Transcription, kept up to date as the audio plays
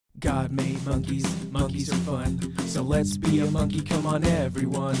God made monkeys, monkeys are fun. So let's be a monkey, come on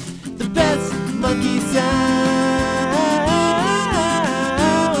everyone. The best monkey sounds.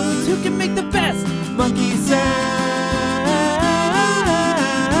 Who can make the best monkey sounds?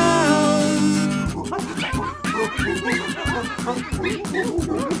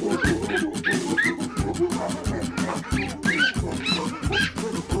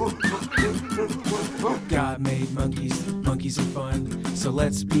 God made monkeys, monkeys are fun. So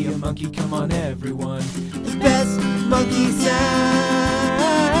let's be a monkey, come on everyone. The best monkey sounds.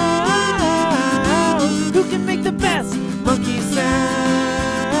 Who can make the best monkey sounds?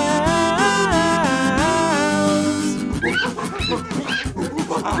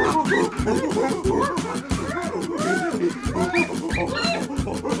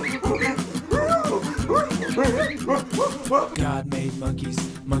 God made monkeys,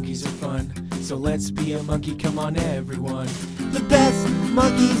 monkeys are fun. So let's be a monkey, come on everyone. The best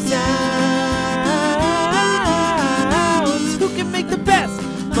monkey sounds. Who can make the best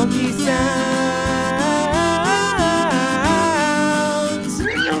monkey sounds?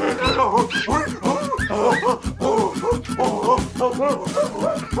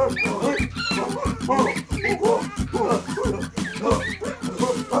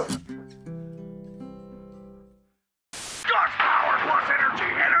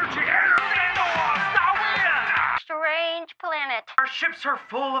 Our ships are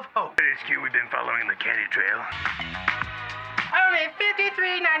full of hope. It's cute, we've been following the candy trail. Only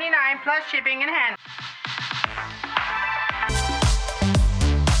 $53.99 plus shipping and handling.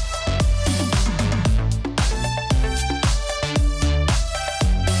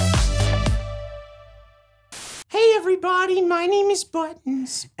 Hey everybody, my name is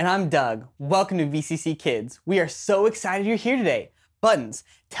Buttons. And I'm Doug. Welcome to VCC Kids. We are so excited you're here today. Buttons,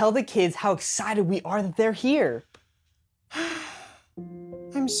 tell the kids how excited we are that they're here.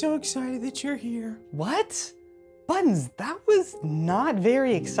 I'm so excited that you're here. What? Buttons, that was not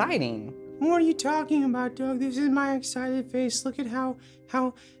very exciting. What are you talking about, Doug? This is my excited face. Look at how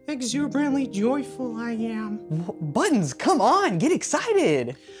exuberantly joyful I am. Buttons, come on, get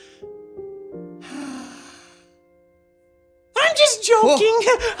excited. I'm just joking.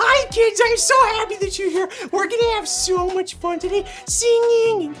 Hi, kids. I'm so happy that you're here. We're going to have so much fun today,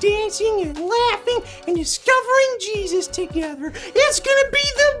 singing and dancing and laughing and discovering Jesus together. It's going to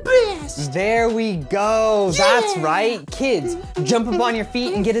be the best. There we go. Yeah. That's right. Kids, jump up on your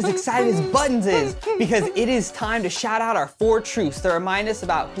feet and get as excited as Buttons is, because it is time to shout out our 4 truths that remind us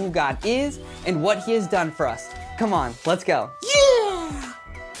about who God is and what He has done for us. Come on, let's go. Yeah.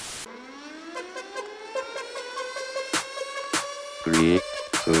 3,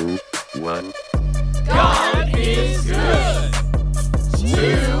 2, 1. God is good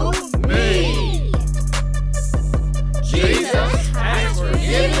to me. Jesus has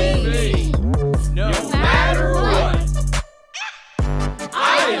forgiven me. No matter what,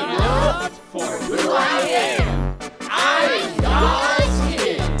 I am loved for who I am. I am God's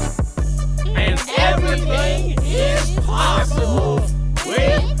kid. And everything is possible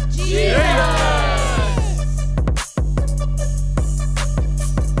with Jesus.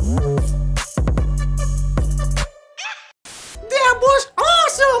 That was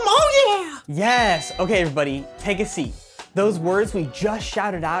awesome. Oh, yeah. Yes. Okay, everybody, take a seat. Those words we just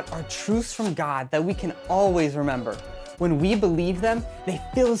shouted out are truths from God that we can always remember. When we believe them, they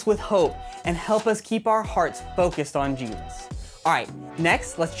fill us with hope and help us keep our hearts focused on Jesus. All right,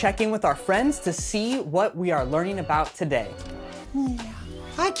 next, let's check in with our friends to see what we are learning about today. Yeah,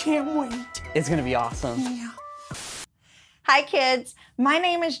 I can't wait. It's gonna be awesome. Yeah. Hi kids, my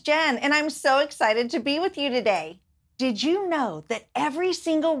name is Jen and I'm so excited to be with you today. Did you know that every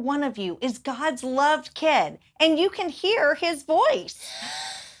single one of you is God's loved kid and you can hear His voice?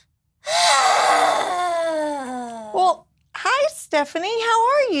 Well, hi Stephanie, how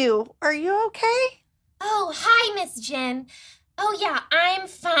are you? Are you okay? Oh, hi, Miss Jen. Oh, yeah, I'm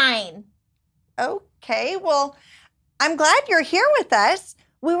fine. Okay, well, I'm glad you're here with us.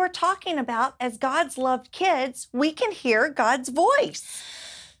 We were talking about, as God's loved kids, we can hear God's voice.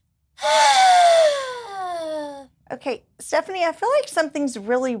 Okay, Stephanie, I feel like something's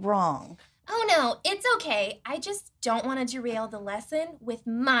really wrong. Oh, no, it's okay. I just don't want to derail the lesson with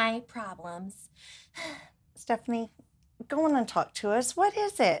my problems. Stephanie, go on and talk to us. What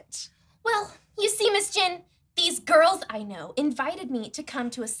is it? Well, you see, Miss Jen, these girls I know invited me to come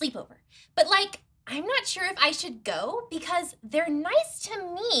to a sleepover. But, I'm not sure if I should go because they're nice to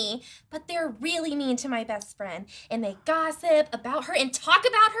me, but they're really mean to my best friend. And they gossip about her and talk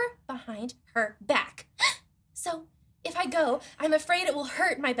about her behind her back. So if I go, I'm afraid it will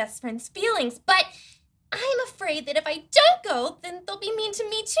hurt my best friend's feelings. But I'm afraid that if I don't go, then they'll be mean to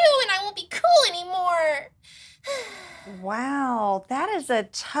me too, and I won't be cool anymore. Wow, that is a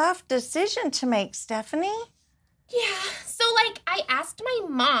tough decision to make, Stephanie. Yeah, so I asked my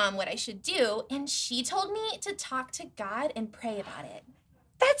mom what I should do, and she told me to talk to God and pray about it.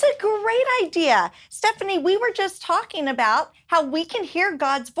 That's a great idea. Stephanie, we were just talking about how we can hear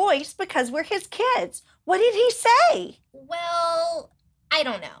God's voice because we're his kids. What did he say? Well, I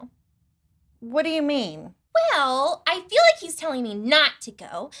don't know. What do you mean? Well, I feel like he's telling me not to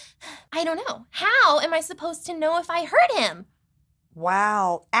go. I don't know. How am I supposed to know if I heard him?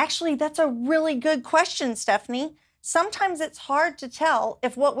 Wow, actually, that's a really good question, Stephanie. Sometimes it's hard to tell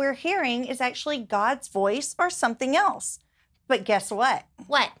if what we're hearing is actually God's voice or something else. But guess what?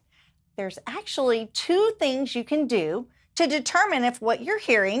 What? There's actually 2 things you can do to determine if what you're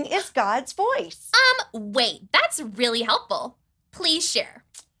hearing is God's voice. Wait, that's really helpful. Please share.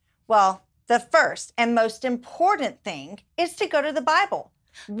 Well, the first and most important thing is to go to the Bible.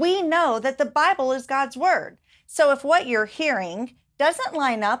 We know that the Bible is God's word. So if what you're hearing doesn't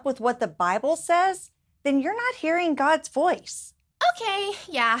line up with what the Bible says, then you're not hearing God's voice. Okay,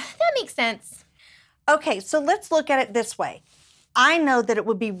 yeah, that makes sense. Okay, so let's look at it this way. I know that it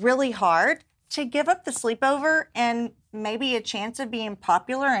would be really hard to give up the sleepover and maybe a chance of being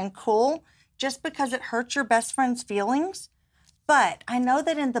popular and cool just because it hurts your best friend's feelings. But I know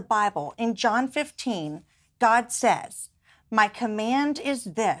that in the Bible, in John 15, God says, "My command is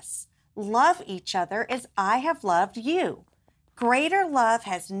this, love each other as I have loved you. Greater love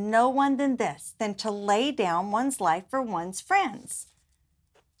has no one than this, than to lay down one's life for one's friends."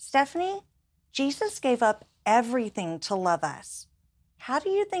 Stephanie, Jesus gave up everything to love us. How do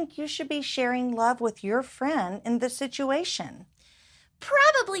you think you should be sharing love with your friend in this situation?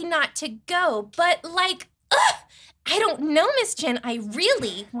 Probably not to go, but I don't know, Miss Jen. I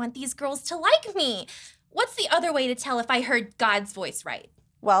really want these girls to like me. What's the other way to tell if I heard God's voice right?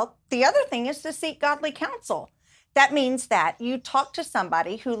 Well, the other thing is to seek godly counsel. That means that you talk to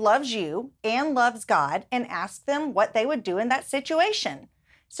somebody who loves you and loves God and ask them what they would do in that situation.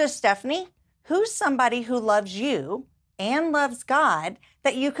 So, Stephanie, who's somebody who loves you and loves God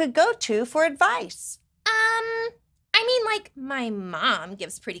that you could go to for advice? My mom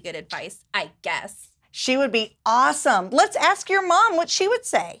gives pretty good advice, I guess. She would be awesome. Let's ask your mom what she would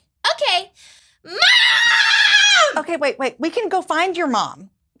say. Okay. Mom! Okay, wait. We can go find your mom.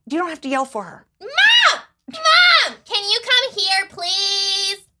 You don't have to yell for her. Mom! Mom! Can you come here,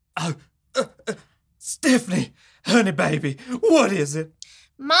 please? Stephanie, honey baby, what is it?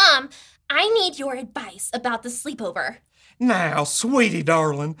 Mom, I need your advice about the sleepover. Now, sweetie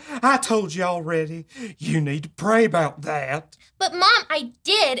darling, I told you already, you need to pray about that. But Mom, I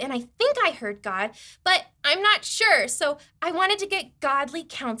did, and I think I heard God, but I'm not sure, so I wanted to get godly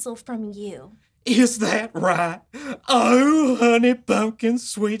counsel from you. Is that right? Oh, honey pumpkin,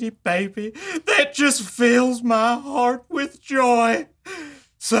 sweetie baby, that just fills my heart with joy.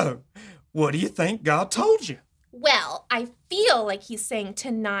 So, what do you think God told you? Well, I feel like he's saying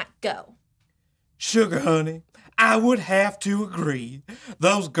to not go. Sugar honey, I would have to agree.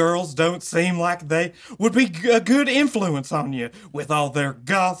 Those girls don't seem like they would be a good influence on you with all their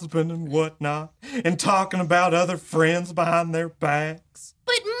gossiping and whatnot and talking about other friends behind their backs.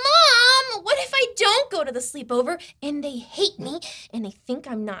 But Mom, what if I don't go to the sleepover and they hate me and they think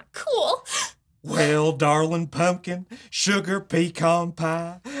I'm not cool? Well, darling pumpkin, sugar pecan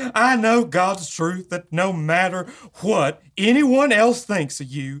pie, I know God's truth that no matter what anyone else thinks of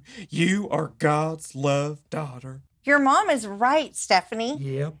you, you are God's loved daughter. Your mom is right, Stephanie.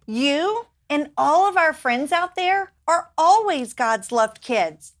 Yep. You and all of our friends out there are always God's loved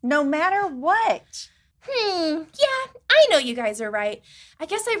kids, no matter what. Yeah, I know you guys are right. I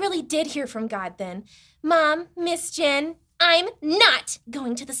guess I really did hear from God then. Mom, Miss Jen, I'm not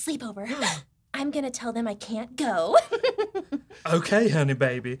going to the sleepover. I'm going to tell them I can't go. Okay, honey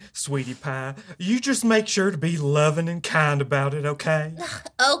baby, sweetie pie, you just make sure to be loving and kind about it, okay?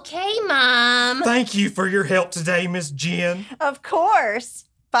 Okay, Mom. Thank you for your help today, Miss Jen. Of course.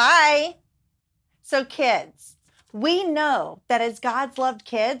 Bye. So kids, we know that as God's loved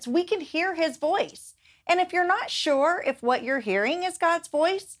kids, we can hear his voice. And if you're not sure if what you're hearing is God's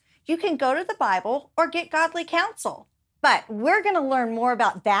voice, you can go to the Bible or get godly counsel. But we're going to learn more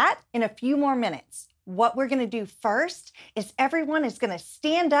about that in a few more minutes. What we're going to do first is everyone is going to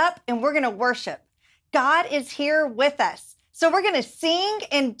stand up and we're going to worship. God is here with us. So we're going to sing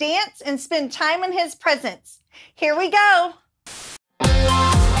and dance and spend time in his presence. Here we go. We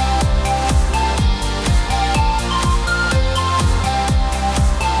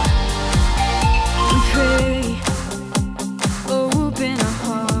pray, open our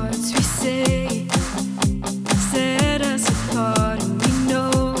hearts, we say,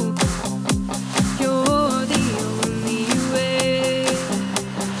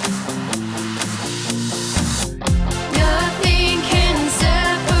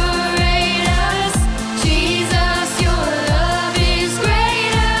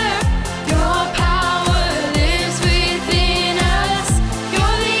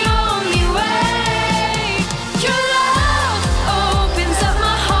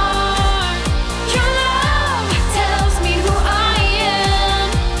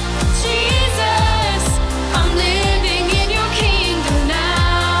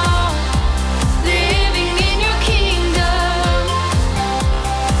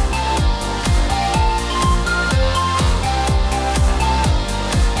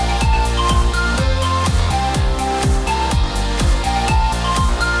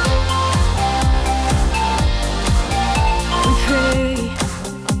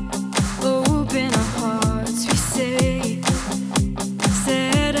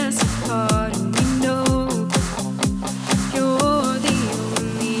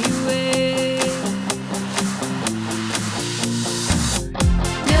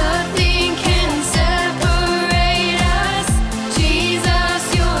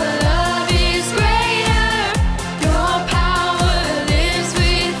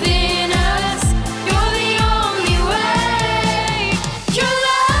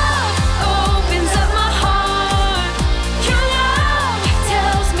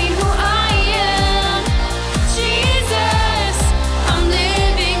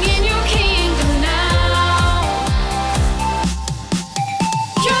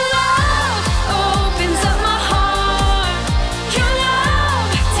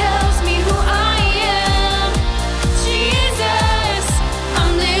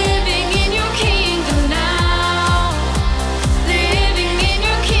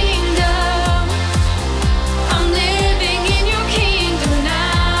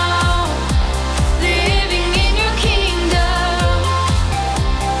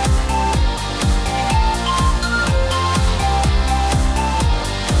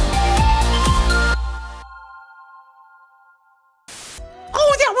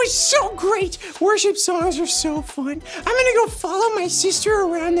 was so great. Worship songs are so fun. I'm gonna go follow my sister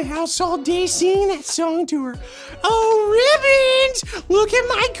around the house all day singing that song to her. Oh, ribbons! Look at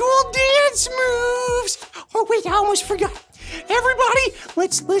my cool dance moves. Oh, wait, I almost forgot. Everybody,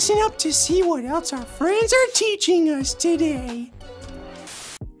 let's listen up to see what else our friends are teaching us today.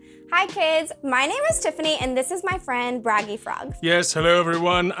 Hi kids, my name is Tiffany and this is my friend Braggy Frog. Yes, hello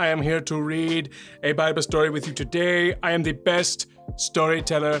everyone. I am here to read a Bible story with you today. I am the best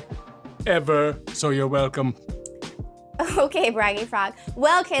storyteller ever, so you're welcome. Okay, Braggy Frog.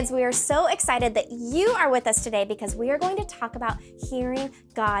 Well kids, we are so excited that you are with us today because we are going to talk about hearing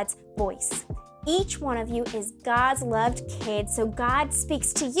God's voice. Each one of you is God's loved kid, so God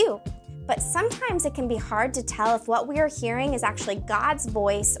speaks to you. But sometimes it can be hard to tell if what we are hearing is actually God's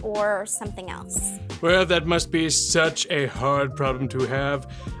voice or something else. Well, that must be such a hard problem to have.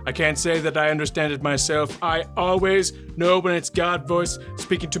 I can't say that I understand it myself. I always know when it's God's voice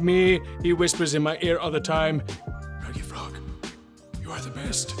speaking to me. He whispers in my ear all the time. Froggy Frog, you are the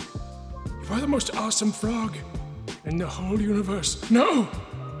best. You are the most awesome frog in the whole universe. No!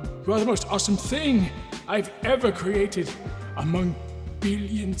 You are the most awesome thing I've ever created among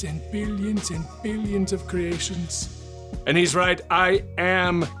billions and billions and billions of creations. And he's right, I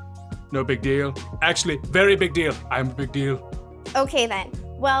am no big deal. Actually, very big deal. I'm a big deal. Okay then,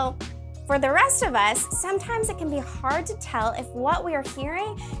 well, for the rest of us, sometimes it can be hard to tell if what we are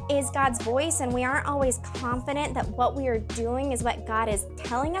hearing is God's voice and we aren't always confident that what we are doing is what God is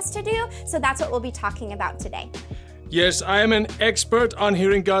telling us to do. So that's what we'll be talking about today. Yes, I am an expert on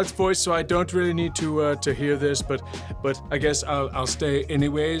hearing God's voice, so I don't really need to hear this, but I guess I'll stay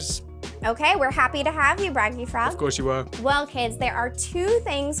anyways. Okay, we're happy to have you, Braggy Frog. Of course you are. Well, kids, there are two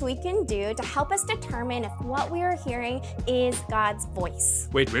things we can do to help us determine if what we are hearing is God's voice.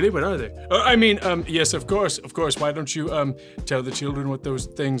 Wait, really? What are they? Yes, of course. Why don't you tell the children what those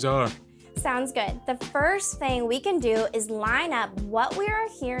things are? Sounds good. The first thing we can do is line up what we are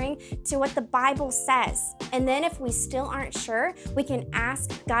hearing to what the Bible says. And then if we still aren't sure, we can ask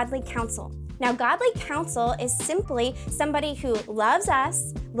godly counsel. Now, godly counsel is simply somebody who loves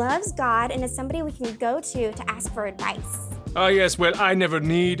us, loves God, and is somebody we can go to ask for advice. Oh yes, well, I never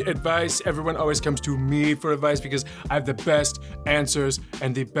need advice. Everyone always comes to me for advice because I have the best answers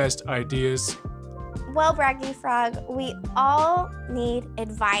and the best ideas. Well, Braggy Frog, we all need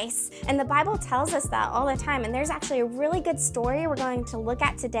advice, and the Bible tells us that all the time, and there's actually a really good story we're going to look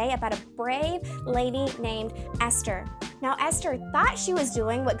at today about a brave lady named Esther. Now, Esther thought she was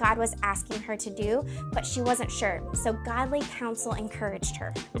doing what God was asking her to do, but she wasn't sure, so godly counsel encouraged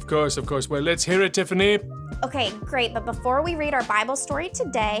her. Of course. Well, let's hear it, Tiffany. Okay, great, but before we read our Bible story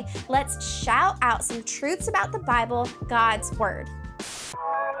today, let's shout out some truths about the Bible, God's Word.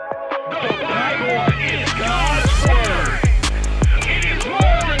 The Bible is God's Word. It is more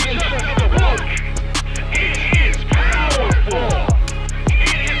than just a book. It is powerful.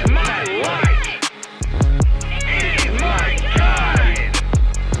 It is my light. It is my guide.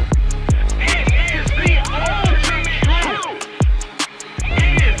 It is the ultimate truth.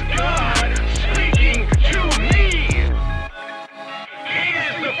 It is God speaking to me. It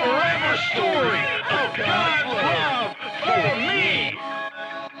is the forever story of God's love for me.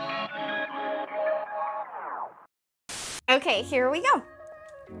 Okay, here we go.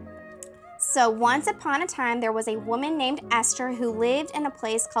 So once upon a time, there was a woman named Esther who lived in a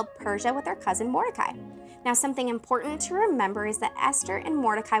place called Persia with her cousin Mordecai. Now, something important to remember is that Esther and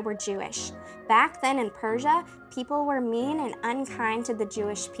Mordecai were Jewish. Back then in Persia, people were mean and unkind to the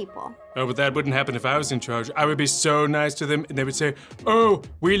Jewish people. Oh, but that wouldn't happen if I was in charge. I would be so nice to them, and they would say, "Oh,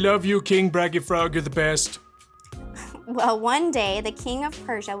 we love you, King Braggy Frog, you're the best." Well, one day, the king of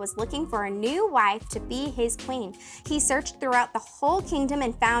Persia was looking for a new wife to be his queen. He searched throughout the whole kingdom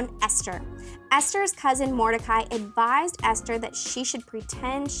and found Esther. Esther's cousin Mordecai advised Esther that she should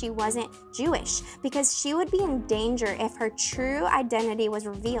pretend she wasn't Jewish because she would be in danger if her true identity was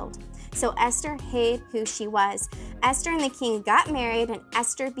revealed. So Esther hid who she was. Esther and the king got married and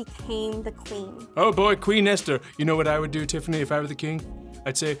Esther became the queen. Oh boy, Queen Esther. You know what I would do, Tiffany, if I were the king?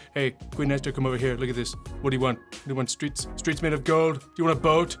 I'd say, "Hey, Queen Esther, come over here. Look at this. What do you want? Do you want streets? Streets made of gold? Do you want a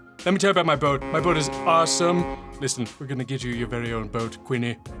boat? Let me tell you about my boat. My boat is awesome. Listen, we're gonna get you your very own boat,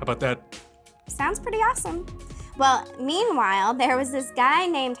 Queenie. How about that?" Sounds pretty awesome. Well, meanwhile, there was this guy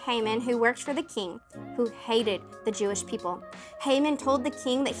named Haman who worked for the king, who hated the Jewish people. Haman told the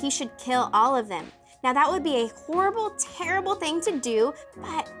king that he should kill all of them. Now that would be a horrible, terrible thing to do,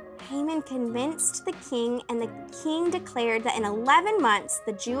 but Haman convinced the king, and the king declared that in 11 months,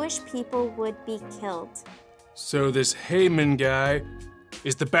 the Jewish people would be killed. So this Haman guy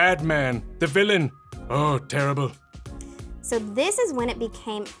is the bad man, the villain. Oh, terrible. So this is when it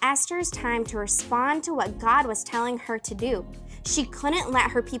became Esther's time to respond to what God was telling her to do. She couldn't let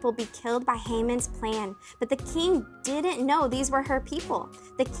her people be killed by Haman's plan, but the king didn't know these were her people.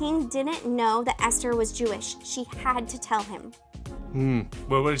 The king didn't know that Esther was Jewish. She had to tell him.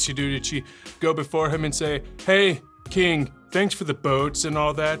 Well, what did she do? Did she go before him and say, "Hey, king, thanks for the boats and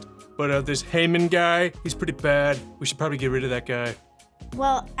all that, but this Haman guy, he's pretty bad. We should probably get rid of that guy."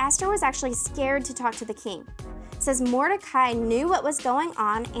 Well, Esther was actually scared to talk to the king. It says Mordecai knew what was going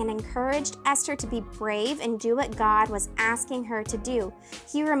on and encouraged Esther to be brave and do what God was asking her to do.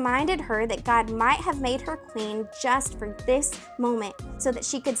 He reminded her that God might have made her queen just for this moment so that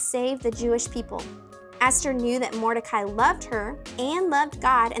she could save the Jewish people. Esther knew that Mordecai loved her and loved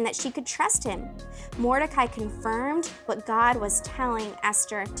God and that she could trust him. Mordecai confirmed what God was telling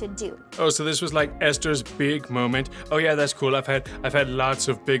Esther to do. Oh, so this was like Esther's big moment. Oh yeah, that's cool. I've had lots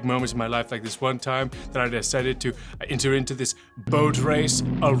of big moments in my life, like this one time that I decided to enter into this boat race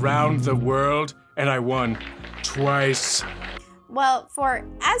around the world, and I won twice. Well, for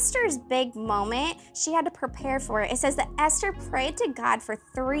Esther's big moment, she had to prepare for it. It says that Esther prayed to God for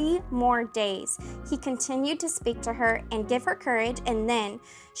 3 more days. He continued to speak to her and give her courage, and then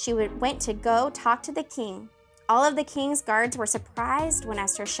she went to go talk to the king. All of the king's guards were surprised when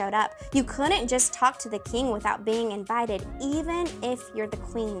Esther showed up. You couldn't just talk to the king without being invited, even if you're the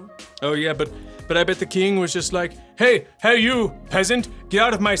queen. Oh yeah, but I bet the king was just like, hey you, peasant, get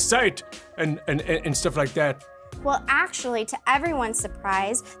out of my sight, and stuff like that. Well, actually, to everyone's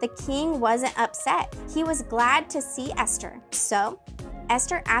surprise, the king wasn't upset. He was glad to see Esther. So,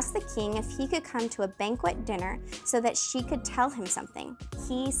 Esther asked the king if he could come to a banquet dinner so that she could tell him something.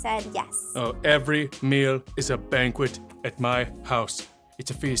 He said yes. Oh, every meal is a banquet at my house.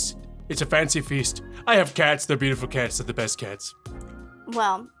 It's a feast. It's a fancy feast. I have cats. They're beautiful cats. They're the best cats.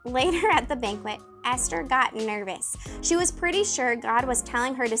 Well, later at the banquet, Esther got nervous. She was pretty sure God was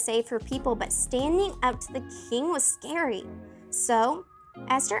telling her to save her people, but standing up to the king was scary. So,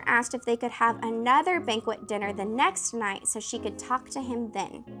 Esther asked if they could have another banquet dinner the next night so she could talk to him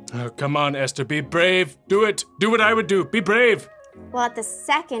then. Oh, come on, Esther, be brave. Do it. Do what I would do. Be brave. Well, at the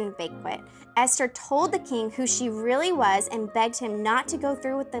second banquet, Esther told the king who she really was and begged him not to go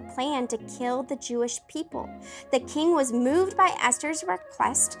through with the plan to kill the Jewish people. The king was moved by Esther's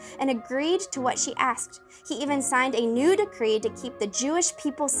request and agreed to what she asked. He even signed a new decree to keep the Jewish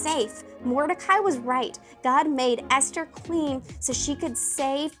people safe. Mordecai was right. God made Esther queen so she could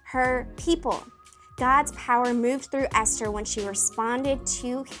save her people. God's power moved through Esther when she responded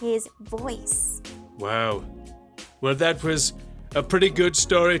to his voice. Wow. Well, that was a pretty good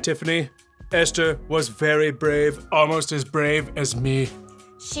story, Tiffany. Esther was very brave, almost as brave as me.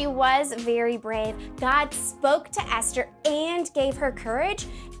 She was very brave. God spoke to Esther and gave her courage,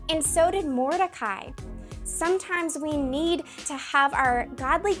 and so did Mordecai. Sometimes we need to have our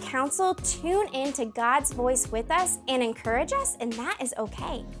godly counsel tune into God's voice with us and encourage us, and that is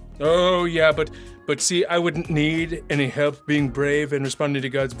okay. Oh, yeah, but see, I wouldn't need any help being brave and responding to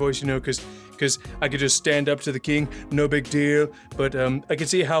God's voice, because I could just stand up to the king, no big deal. But I could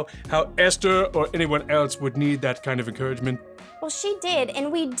see how Esther or anyone else would need that kind of encouragement. Well, she did,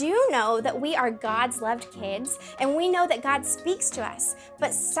 and we do know that we are God's loved kids, and we know that God speaks to us.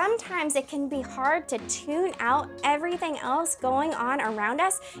 But sometimes it can be hard to tune out everything else going on around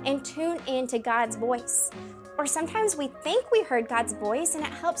us and tune into God's voice. Or sometimes we think we heard God's voice, and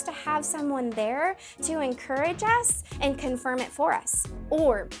it helps to have someone there to encourage us and confirm it for us.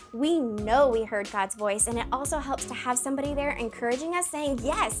 Or we know we heard God's voice, and it also helps to have somebody there encouraging us, saying,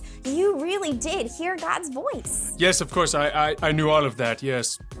 yes, you really did hear God's voice. Yes, of course, I knew all of that,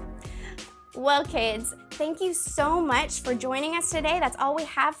 yes. Well, kids, thank you so much for joining us today. That's all we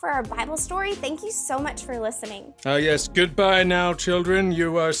have for our Bible story. Thank you so much for listening. Yes, goodbye now, children.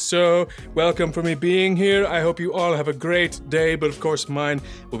 You are so welcome for me being here. I hope you all have a great day, but of course mine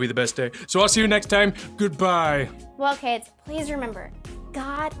will be the best day. So I'll see you next time. Goodbye. Well, kids, please remember,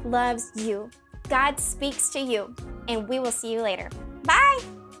 God loves you. God speaks to you, and we will see you later. Bye.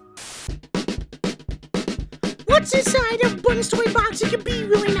 What's inside a Button's toy box? It could be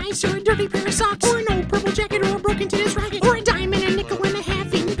really nice, or a dirty pair of socks, or an old purple jacket, or a broken tennis racket, or a diamond, a nickel, and a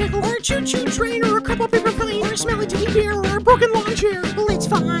half-eaten pickle, or a choo-choo train, or a crumpled paper plane, or a smelly teddy bear, or a broken lawn chair. Let's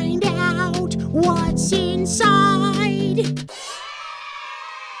find out what's inside.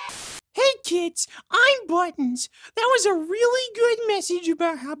 Hey kids, I'm Buttons. That was a really good message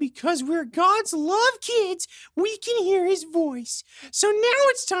about how because we're God's loved kids, we can hear his voice. So now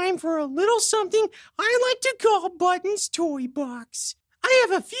it's time for a little something I like to call Buttons Toy Box. I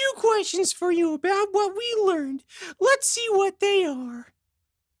have a few questions for you about what we learned. Let's see what they are.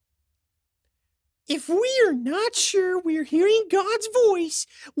 If we are not sure we're hearing God's voice,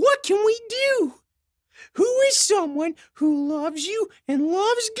 what can we do? Who is someone who loves you and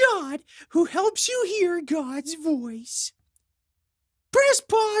loves God, who helps you hear God's voice? Press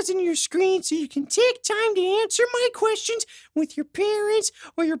pause on your screen so you can take time to answer my questions with your parents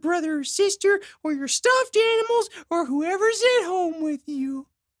or your brother or sister or your stuffed animals or whoever's at home with you.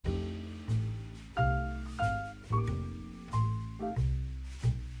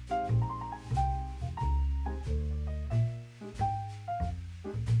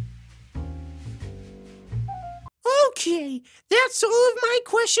 Okay, that's all of my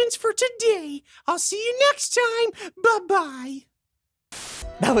questions for today. I'll see you next time. Bye-bye.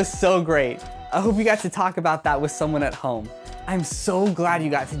 That was so great. I hope you got to talk about that with someone at home. I'm so glad you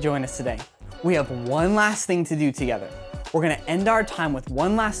got to join us today. We have one last thing to do together. We're gonna end our time with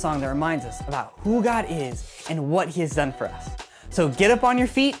one last song that reminds us about who God is and what He has done for us. So get up on your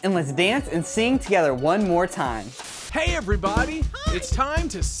feet and let's dance and sing together one more time. Hey everybody, it's time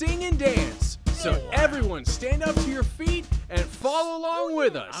to sing and dance. So everyone stand up to your feet and follow along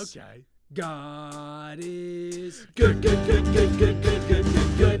with us. Okay. God is good, good, good, good, good, good, good,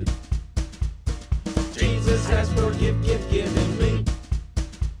 good, good. Jesus has given me.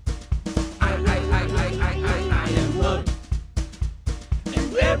 I am loved.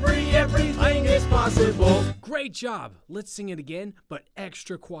 And everything is possible. Great job. Let's sing it again, but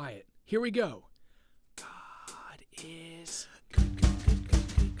extra quiet. Here we go. God is good, good, good, good,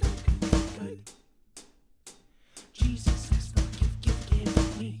 good, good, good, good. Jesus has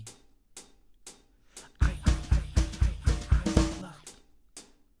given me. I am loved.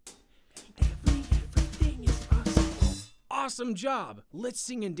 Everything is possible. Awesome job. Let's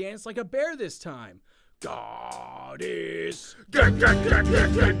sing and dance like a bear this time. God is good, good, good,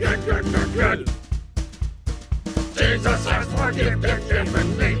 good, good, good, good, good, good. Jesus has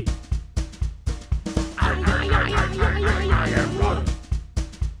given me. I am loved.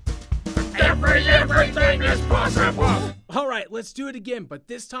 Everything is possible. All right, let's do it again, but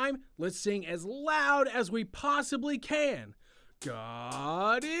this time, let's sing as loud as we possibly can.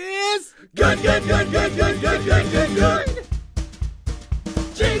 God is good, good, good, good, good, good, good, good, good.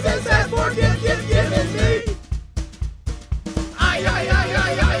 Jesus has given me. I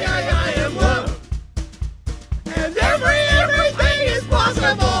am loved. And everything is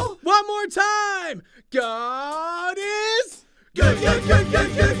possible. One more time. God is good, good, good,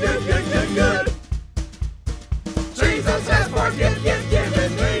 good, good, good, good, good, good. Jesus has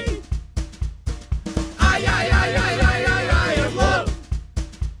given me. I am loved.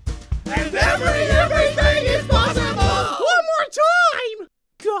 And everything is possible. One more time.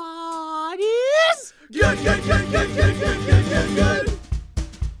 God is good, good, good, good, good, good, good, good, good.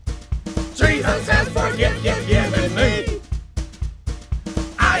 Jesus has given me.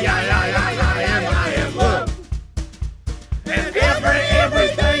 I am loved. And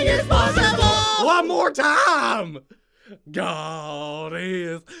everything is possible. One more time. God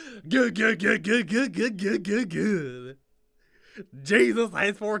is good, good, good, good, good, good, good, good, good. Jesus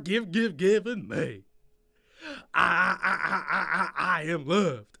has given me. I am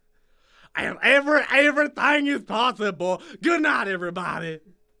loved. I am everything is possible. Good night, everybody.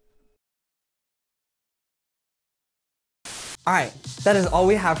 All right, that is all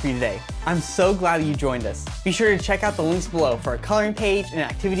we have for you today. I'm so glad you joined us. Be sure to check out the links below for a coloring page and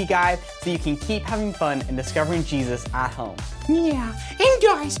activity guide so you can keep having fun and discovering Jesus at home. Yeah, and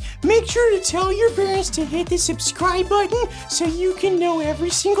guys, make sure to tell your parents to hit the subscribe button so you can know every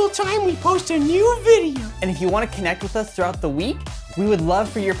single time we post a new video. And if you want to connect with us throughout the week, we would love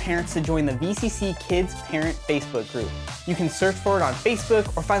for your parents to join the VCC Kids Parent Facebook group. You can search for it on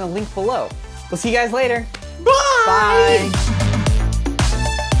Facebook or find the link below. We'll see you guys later. Bye! Bye!